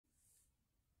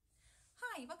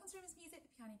Hi, welcome to Room's Music, the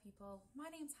piano people. My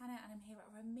name's Hannah and I'm here at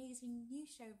our amazing new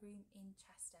showroom in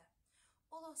Chester.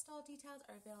 All our store details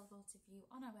are available to view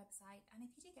on our website, and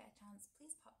if you do get a chance,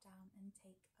 please pop down and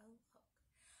take a look.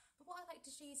 But what I'd like to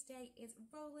show you today is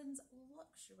Roland's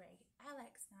luxury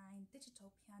LX9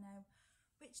 Digital Piano,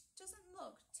 which doesn't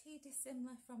look too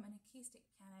dissimilar from an acoustic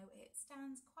piano. It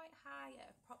stands quite high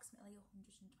at approximately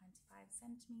 125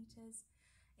 centimetres.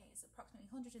 It's approximately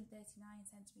 139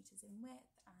 centimetres in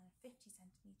width and 50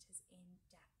 centimetres in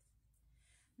depth.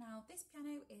 Now, this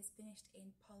piano is finished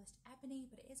in polished ebony,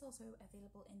 but it is also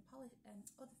available in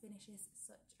other finishes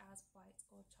such as white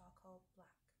or charcoal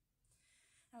black.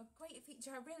 Now, a great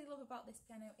feature I really love about this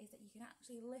piano is that you can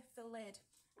actually lift the lid,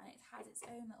 and it has its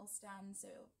own little stand so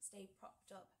it'll stay propped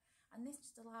up. And this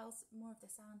just allows more of the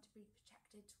sound to be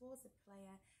projected towards the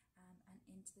player and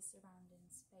into the surrounding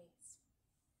space.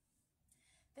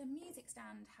 The music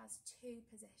stand has two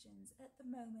positions. At the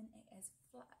moment it is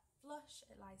flush,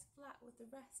 it lies flat with the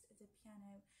rest of the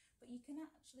piano, but you can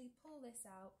actually pull this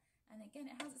out, and again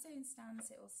it has its own stand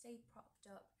so it will stay propped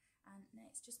up, and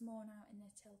it's just more now in a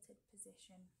tilted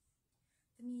position.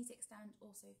 The music stand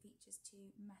also features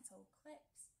two metal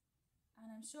clips,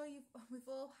 and I'm sure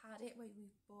we've all had it where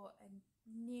we've bought a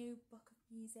new book of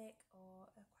music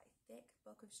or a quite thick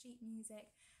book of sheet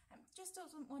music and just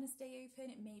doesn't want to stay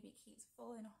open. It maybe keeps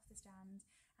falling off the stand,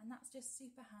 and that's just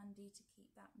super handy to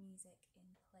keep that music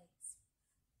in place.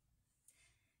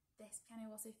 This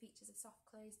piano also features a soft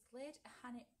closed lid,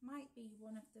 and it might be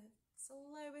one of the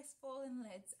slowest falling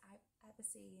lids I've ever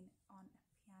seen on a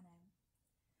piano.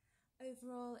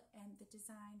 Overall, the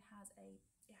design has a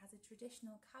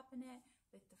traditional cabinet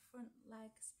with the front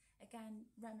legs, again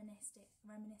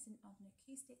reminiscent of an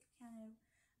acoustic piano,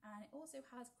 and it also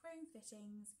has chrome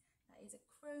fittings. That is a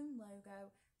chrome logo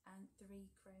and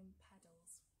 3 chrome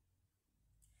pedals.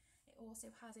 It also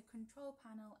has a control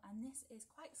panel, and this is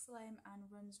quite slim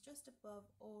and runs just above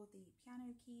all the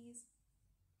piano keys.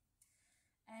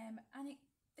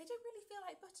 They don't really feel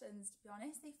like buttons, to be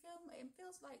honest. It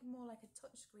feels like more like a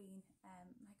touch screen,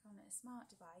 like on a smart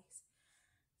device.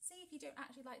 See, if you don't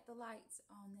actually like the lights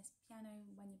on this piano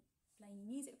when you're playing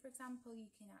music, for example, you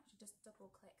can actually just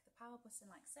double click the power button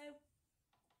like so,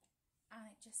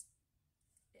 and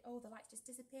all the lights just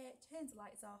disappear. It turns the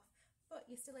lights off, but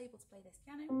you're still able to play this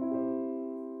piano.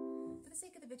 For the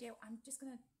sake of the video, I'm just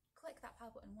going to click that power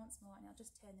button once more and I'll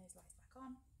just turn those lights back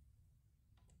on.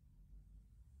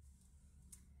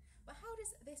 But how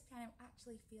does this piano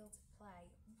actually feel to play?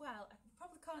 Well, I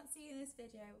probably can't see in this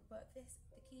video, but the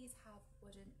keys have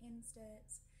wooden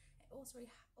inserts. It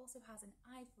also has an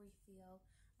ivory feel,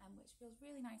 which feels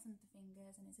really nice under the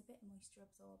fingers and is a bit moisture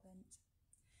absorbent.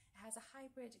 It has a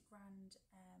hybrid grand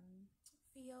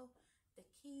feel. The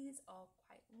keys are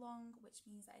quite long, which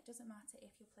means that it doesn't matter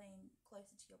if you're playing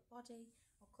closer to your body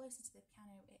or closer to the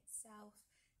piano itself.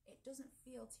 It doesn't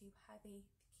feel too heavy.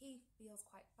 The key feels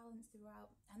quite balanced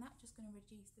throughout, and that's just going to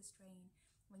reduce the strain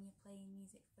when you're playing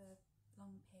music for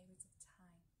long periods of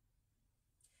time.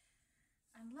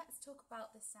 And let's talk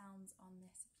about the sounds on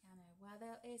this piano, where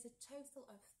there is a total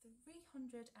of 324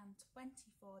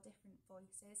 different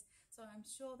voices, so I'm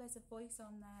sure there's a voice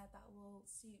on there that will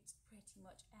suit pretty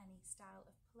much any style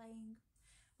of playing.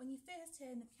 When you first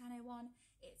turn the piano on,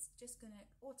 it's just going to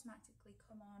automatically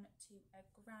come on to a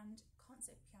grand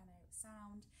concert piano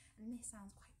sound, and this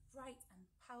sounds quite bright and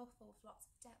powerful with lots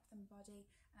of depth and body,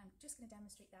 and I'm just going to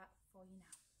demonstrate that for you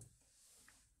now.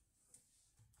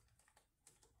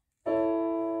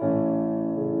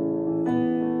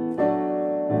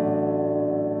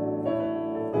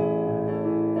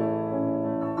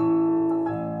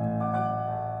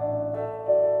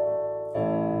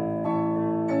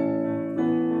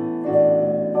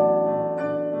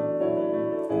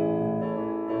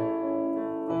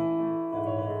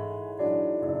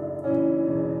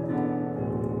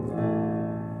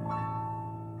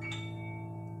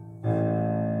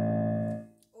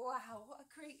 Wow, what a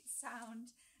great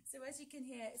sound. So as you can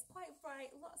hear, it's quite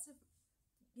bright, lots of,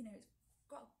 it's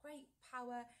got great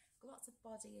power, lots of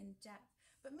body and depth.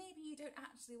 But maybe you don't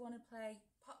actually want to play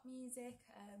pop music,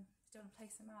 you don't want to play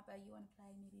some ABBA, you want to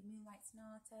play maybe Moonlight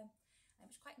Sonata,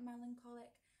 which is quite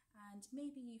melancholic, and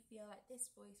maybe you feel like this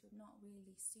voice would not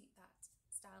really suit that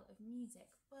style of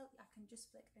music. Well, I can just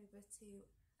flick over to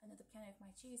another piano of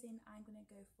my choosing. I'm going to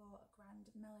go for a grand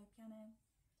mellow piano,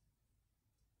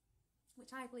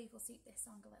 which I believe will suit this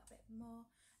song a little bit more,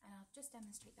 and I'll just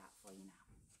demonstrate that for you now.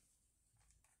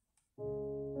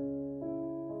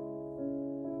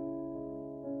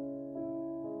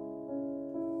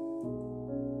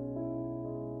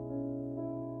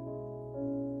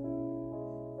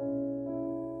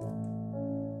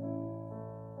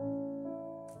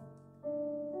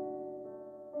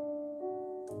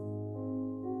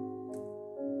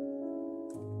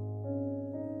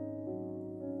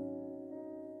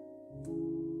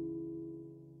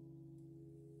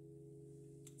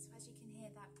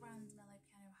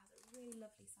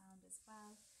 lovely sound as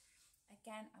well.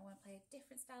 Again, I want to play a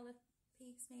different style of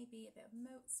piece, maybe a bit of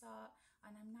Mozart,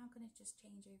 and I'm now going to just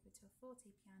change over to a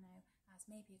forte piano, as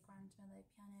maybe a grand mellow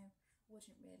piano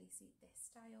wouldn't really suit this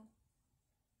style.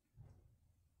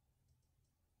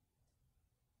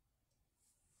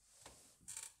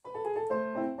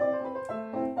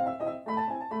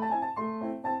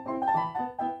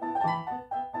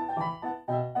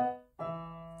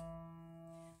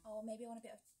 Or maybe I want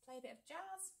to play a bit of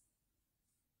jazz.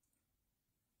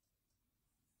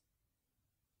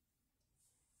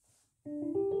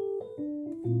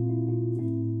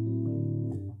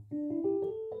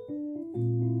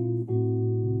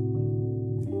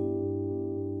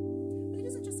 But it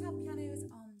doesn't just have pianos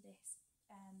on this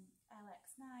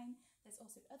LX9, there's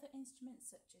also other instruments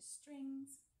such as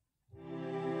strings,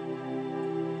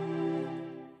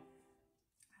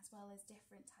 as well as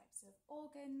different types of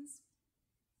organs.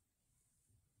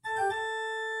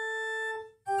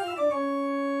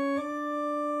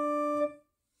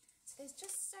 So there's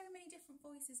just so many different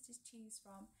voices to choose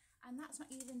from, and that's not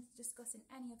even discussing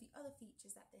any of the other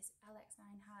features that this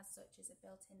LX9 has, such as a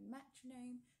built-in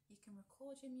metronome. You can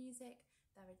record your music,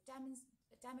 there are demo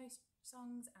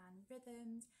songs and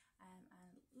rhythms and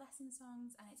lesson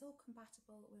songs, and it's all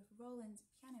compatible with Roland's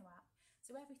piano app.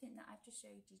 So everything that I've just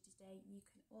showed you today, you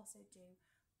can also do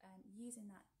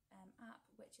using that app,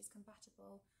 which is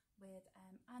compatible with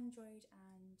Android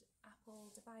and Apple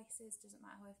devices. Doesn't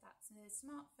matter if that's a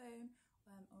smartphone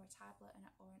or a tablet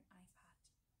or an iPad.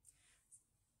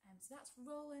 So that's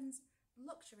Roland's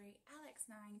luxury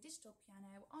LX9 digital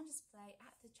piano on display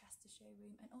at the Chester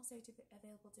showroom, and also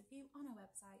available to view on our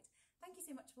website. Thank you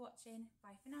so much for watching.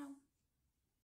 Bye for now.